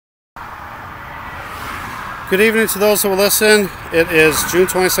Good evening to those who will listen. It is June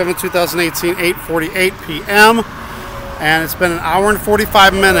 27, 2018, 8:48 p.m. And it's been an hour and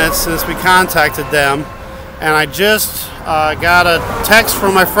 45 minutes since we contacted them. And I just got a text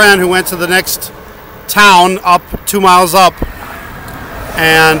from my friend who went to the next town up 2 miles up.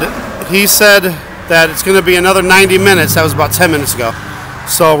 And he said that it's going to be another 90 minutes. That was about 10 minutes ago.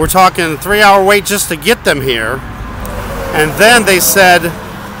 So we're talking a 3-hour wait just to get them here. And then they said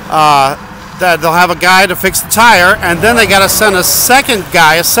that they'll have a guy to fix the tire, and then they got to send a second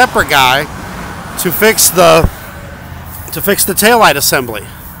guy, a separate guy, to fix the taillight assembly.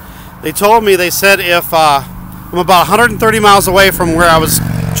 They told me, they said if I'm about 130 miles away from where I was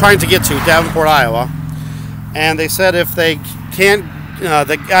trying to get to, Davenport, Iowa, and they said if they can't,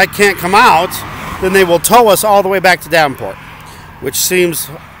 the guy can't come out, then they will tow us all the way back to Davenport, which seems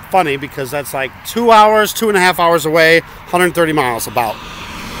funny because that's like 2 hours, 2.5 hours away, 130 miles about.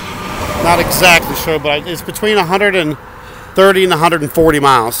 Not exactly sure, but it's between 130 and 140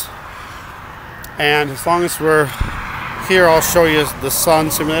 miles. And as long as we're here, I'll show you the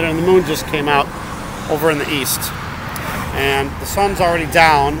sun simulator. And the moon just came out over in the east. And the sun's already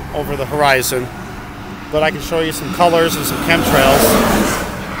down over the horizon. But I can show you some colors and some chemtrails.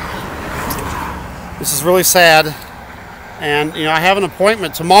 This is really sad. And, you know, I have an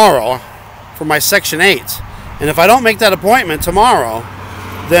appointment tomorrow for my Section 8. And if I don't make that appointment tomorrow,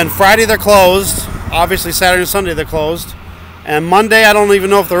 then Friday they're closed. Obviously Saturday and Sunday they're closed. And Monday I don't even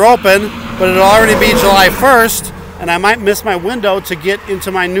know if they're open, but it'll already be July 1st, and I might miss my window to get into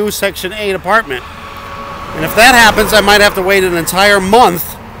my new Section 8 apartment. And if that happens, I might have to wait an entire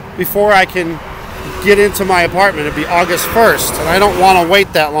month before I can get into my apartment. It'll be August 1st, and I don't want to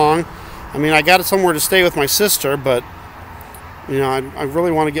wait that long. I mean, I got somewhere to stay with my sister, but you know, I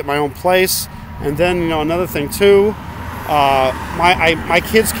really want to get my own place. And then, you know, another thing too, my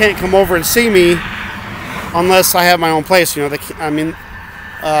kids can't come over and see me unless I have my own place. You know,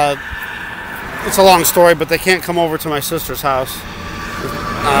 it's a long story, but they can't come over to my sister's house.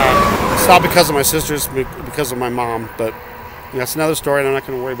 It's not because of my sister, it's because of my mom. But you know, that's another story, and I'm not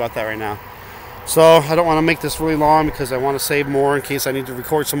going to worry about that right now. So I don't want to make this really long because I want to save more in case I need to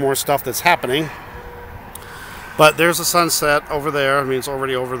record some more stuff that's happening. But there's a sunset over there. I mean, it's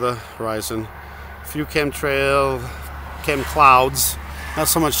already over the horizon. A few chem clouds. Not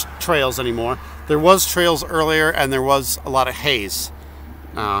so much trails anymore. There was trails earlier, and there was a lot of haze.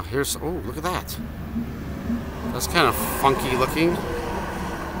 Here's, oh, look at that. That's kind of funky looking.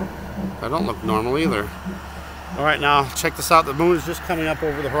 That don't look normal either. All right, now check this out. The moon is just coming up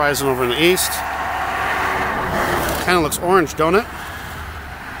over the horizon over in the east. Kind of looks orange, don't it?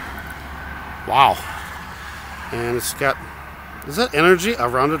 Wow. And it's got, is that energy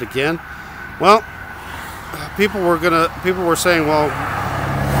around it again? Well, people were saying, well,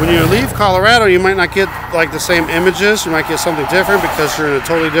 when you leave Colorado, you might not get like the same images. You might get something different because you're in a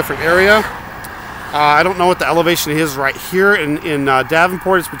totally different area. I don't know what the elevation is right here in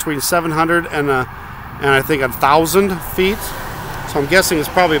Davenport. It's between 700 and I think 1,000 feet. So I'm guessing it's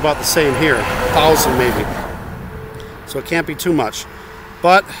probably about the same here, 1,000 maybe. So it can't be too much,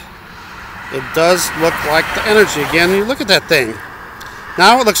 but it does look like the energy again. You look at that thing.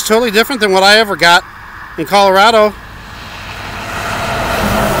 Now it looks totally different than what I ever got in Colorado.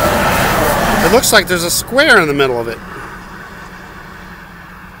 It looks like there's a square in the middle of it.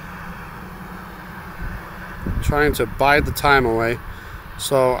 I'm trying to bide the time away.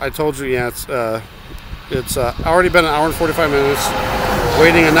 So I told you, yeah, it's already been an hour and 45 minutes.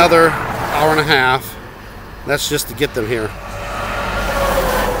 Waiting another hour and a half. That's just to get them here.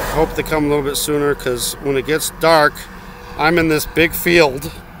 I hope they come a little bit sooner because when it gets dark, I'm in this big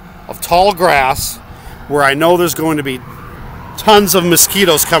field of tall grass where I know there's going to be tons of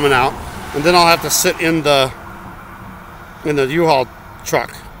mosquitoes coming out, and then I'll have to sit in the U-Haul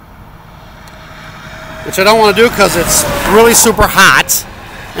truck, which I don't want to do because it's really super hot,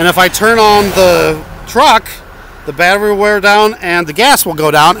 and if I turn on the truck, the battery will wear down and the gas will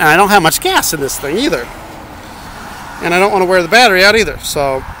go down, and I don't have much gas in this thing either, and I don't want to wear the battery out either.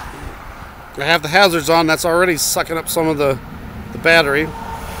 So I have the hazards on. That's already sucking up some of the battery.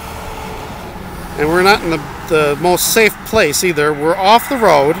 And we're not in the most safe place either. We're off the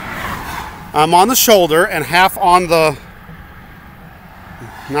road. I'm on the shoulder and half on the,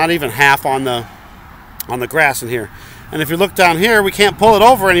 not even half on the grass in here. And if you look down here, we can't pull it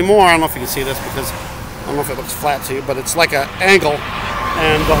over anymore. I don't know if you can see this because I don't know if it looks flat to you, but it's like an angle.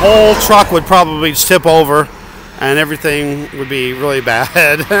 And the whole truck would probably tip over and everything would be really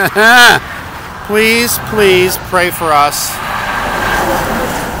bad. Please, please pray for us.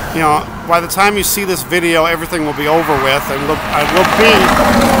 You know, by the time you see this video, everything will be over with, and I will be,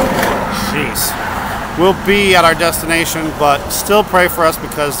 jeez, we'll be at our destination, but still pray for us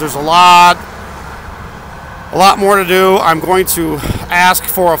because there's a lot more to do. I'm going to ask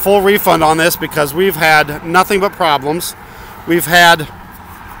for a full refund on this because we've had nothing but problems. We've had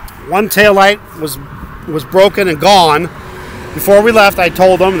one taillight was broken and gone. Before we left, I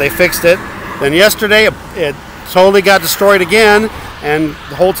told them, they fixed it. Then yesterday, it totally got destroyed again, and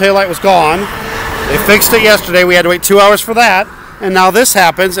the whole taillight was gone. They fixed it yesterday. We had to wait 2 hours for that, and now this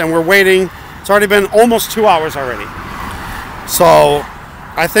happens, and we're waiting. It's already been almost 2 hours already. So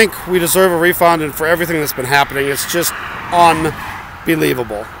I think we deserve a refund, and for everything that's been happening, it's just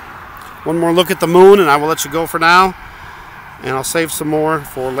unbelievable. One more look at the moon, and I will let you go for now, and I'll save some more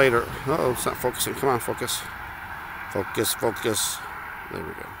for later. Uh-oh, it's not focusing. Come on, focus. Focus, focus. There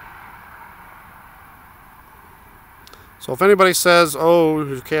we go. So if anybody says, oh,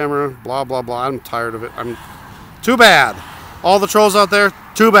 your camera, blah, blah, blah, I'm tired of it. Too bad. All the trolls out there,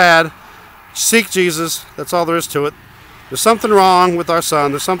 too bad. Seek Jesus. That's all there is to it. There's something wrong with our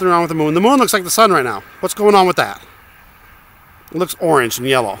sun. There's something wrong with the moon. The moon looks like the sun right now. What's going on with that? It looks orange and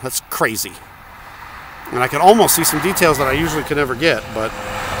yellow. That's crazy. And I can almost see some details that I usually could never get. But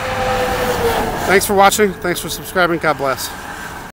thanks for watching. Thanks for subscribing. God bless.